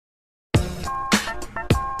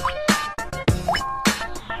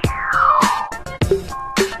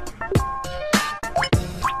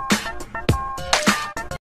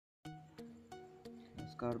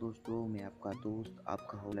दोस्तों, मैं आपका दोस्त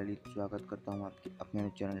आपका ललित स्वागत करता हूं आपके अपने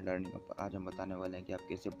चैनल लर्निंग पर। आज हम बताने वाले हैं कि आप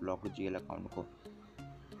कैसे ब्लॉक्ड जीएल अकाउंट को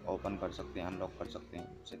ओपन कर सकते हैं, अनलॉक कर सकते हैं।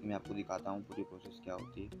 जैसे कि मैं आपको दिखाता हूं पूरी प्रोसेस क्या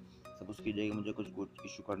होती है। सपोज कीजिए मुझे कुछ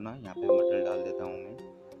इशू करना है। यहाँ पे मटेरियल डाल देता हूँ मैं,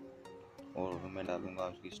 और मैं डालूंगा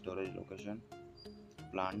उसकी स्टोरेज लोकेशन,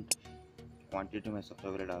 प्लांट, क्वान्टिटी मैं सबसे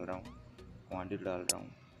पहले डाल रहा हूँ, क्वान्टिटी डाल रहा हूँ।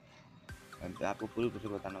 मैं आपको पूरी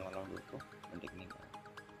प्रोसेस बताने वाला हूँ दोस्तों, टेक्निक।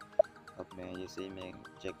 अब मैं जैसे ही मैं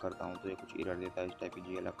चेक करता हूँ तो ये कुछ एरर देता है इस टाइप की,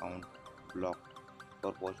 GL account blocked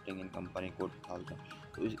for posting in company code 1000।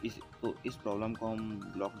 तो इस प्रॉब्लम को हम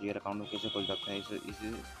ब्लॉक जीएल अकाउंट में कैसे खोल सकते हैं, इस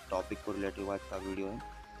टॉपिक को रिलेटिव आज का वीडियो है।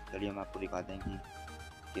 चलिए हम आपको दिखाते हैं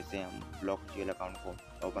कि कैसे हम ब्लॉक जीएल अकाउंट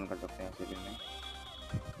को ओपन कर सकते हैं SAP में।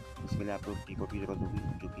 इसके लिए आपको की कोड की ज़रूरत होगी,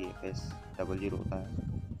 जो कि FS00 होता है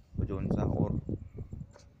वो जो उनसा, और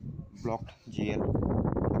ब्लॉक्ड जीएल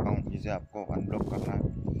अकाउंट जिसे आपको अनब्लॉक करना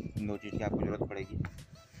है। इन दो चीज़ की आपको ज़रूरत पड़ेगी।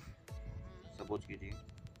 सपोज कीजिए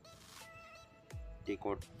टी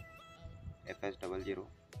कोड FS00।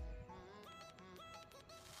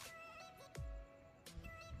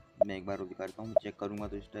 मैं एक बार वो दिखा देता हूँ। चेक करूँगा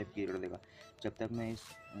तो इस टाइप की एरर देगा। जब तक मैं इस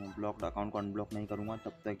ब्लॉक्ड अकाउंट को अनब्लॉक नहीं करूँगा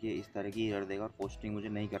तब तक ये इस तरह की एरर देगा और पोस्टिंग मुझे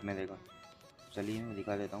नहीं करने देगा। चलिए मैं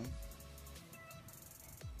दिखा देता हूँ।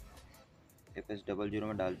 FS00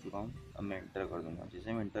 में डाल चुका हूँ। अब मैं एंटर कर दूँगा।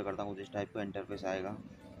 जैसे मैं एंटर करता हूँ इस टाइप का इंटरफेस आएगा।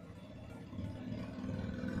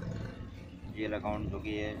 जीएल अकाउंट जो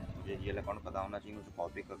कि है, मुझे जीएल अकाउंट पता होना चाहिए, उसे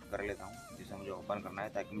कॉपी कर लेता हूँ जिसे मुझे ओपन करना है,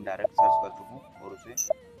 ताकि मैं डायरेक्ट सर्च कर सकूँ और उसे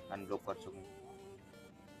अनब्लॉक कर सकूँ।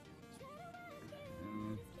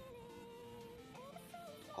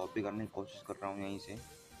 कॉपी करने की कोशिश कर रहा हूँ यहीं से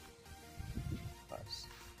बस।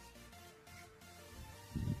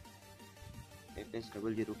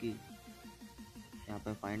 FS00 की यहाँ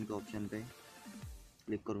पे फाइंड के ऑप्शन पे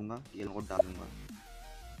क्लिक करूँगा, ये कोड डालूंगा।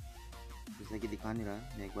 जैसे कि दिखा नहीं रहा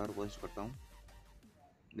है, मैं एक बार कोशिश करता हूँ।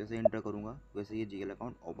 जैसे इंटर करूँगा वैसे ये जीएल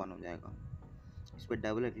अकाउंट ओपन हो जाएगा। इस पर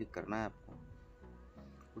डबल क्लिक करना है आपको,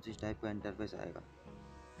 कुछ इस टाइप का इंटरफेस आएगा।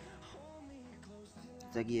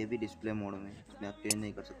 जैसा कि ये भी डिस्प्ले मोड में, इसमें आप चेंज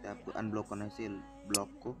नहीं कर सकते। आपको अनब्लॉक करना है, इसे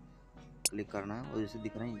ब्लॉक को क्लिक करना है, और जैसे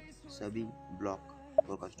दिख रहे हैं सभी block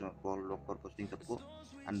for customer for lock for posting सबको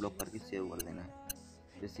अनब्लॉक करके सेव कर देना है।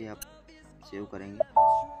 जैसे आप सेव करेंगे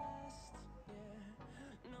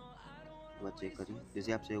तो चेक करिए,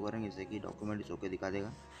 जैसे आप सेव करेंगे जैसे कि डॉक्यूमेंट इस ओके दिखा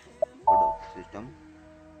देगा, और सिस्टम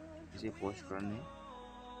इसे पोस्ट करने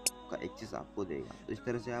का एक्सेस आपको देगा। तो इस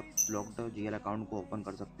तरह से आप ब्लॉक्ड जीएल अकाउंट को ओपन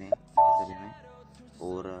कर सकते हैं SAP में,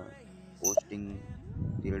 और पोस्टिंग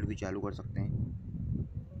पीरियड भी चालू कर सकते हैं।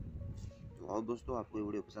 तो और दोस्तों, आपको ये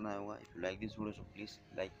वीडियो पसंद आया होगा। If you like this video so please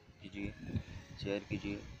like कीजिए, शेयर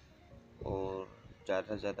कीजिए, और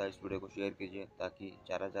ज़्यादा से ज़्यादा इस वीडियो को शेयर कीजिए, ताकि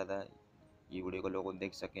ज़्यादा से ज़्यादा ये वीडियो को लोग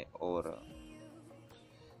देख सकें और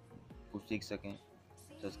कुछ सीख सकें।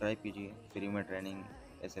 सब्सक्राइब कीजिए फ्री में ट्रेनिंग,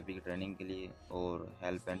 SAP की ट्रेनिंग के लिए और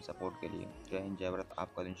हेल्प एंड सपोर्ट के लिए। जय हिंद, जय भारत,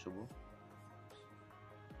 आपका दिन शुभ हो।